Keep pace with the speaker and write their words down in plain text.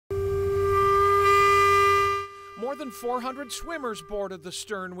than 400 swimmers boarded the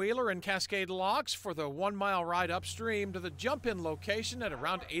sternwheeler in Cascade Locks for the 1 mile ride upstream to the jump-in location at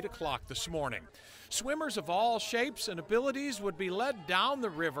around 8 o'clock this morning. Swimmers of all shapes and abilities would be led down the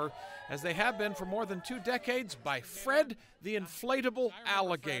river, as they have been for more than 2 decades, by Fred the Inflatable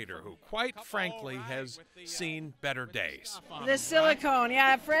Alligator, who quite frankly has seen better days. The silicone,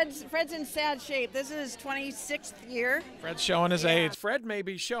 yeah, Fred's in sad shape. This is his 26th year. Fred's showing his age. Fred may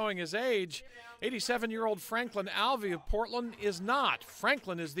be showing his age. 87-year-old Franklin Alvey of Portland is not.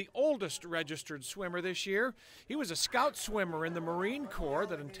 Franklin is the oldest registered swimmer this year. He was a scout swimmer in the Marine Corps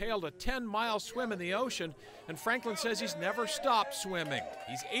that entailed a 10-mile swim in the ocean, and Franklin says he's never stopped swimming.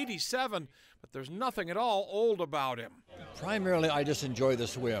 He's 87, but there's nothing at all old about him. Primarily, I just enjoy the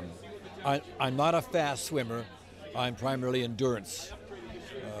swim. I'm not a fast swimmer. I'm primarily endurance,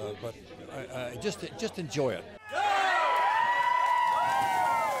 but I just enjoy it.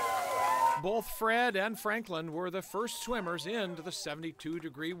 Both Fred and Franklin were the first swimmers into the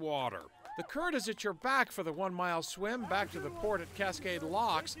 72-degree water. The current is at your back for the 1 mile swim back to the port at Cascade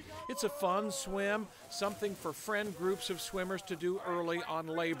Locks. It's a fun swim, something for friend groups of swimmers to do early on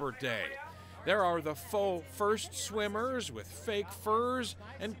Labor Day. There are the faux first swimmers with fake furs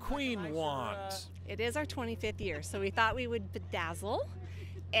and queen wands. It is our 25th year, so we thought we would bedazzle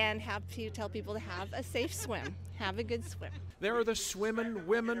and have to tell people to have a safe swim, have a good swim. There are the swimmin'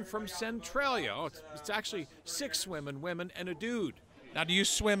 women from Centralia. Oh, it's actually 6 swimmin' women and a dude. Now, do you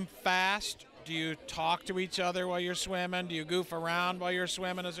swim fast? Do you talk to each other while you're swimming? Do you goof around while you're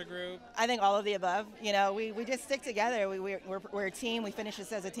swimming as a group? I think all of the above. You know, we just stick together. We're a team. We finish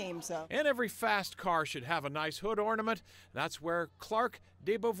this as a team. So. And every fast car should have a nice hood ornament. That's where Clark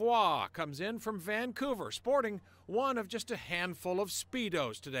de Beauvoir comes in from Vancouver, sporting one of just a handful of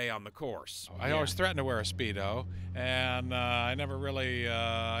Speedos today on the course. I always threaten to wear a Speedo, and I never really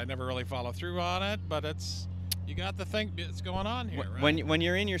follow through on it, but you got to think it's going on here, right? When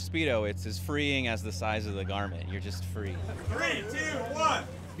you're in your Speedo, it's as freeing as the size of the garment. You're just free. 3, 2, 1.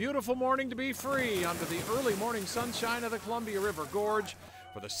 Beautiful morning to be free under the early morning sunshine of the Columbia River Gorge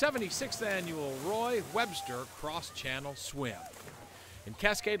for the 76th annual Roy Webster Cross-Channel Swim. In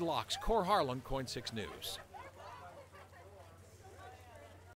Cascade Locks, Cor Harlan, KOIN 6 News.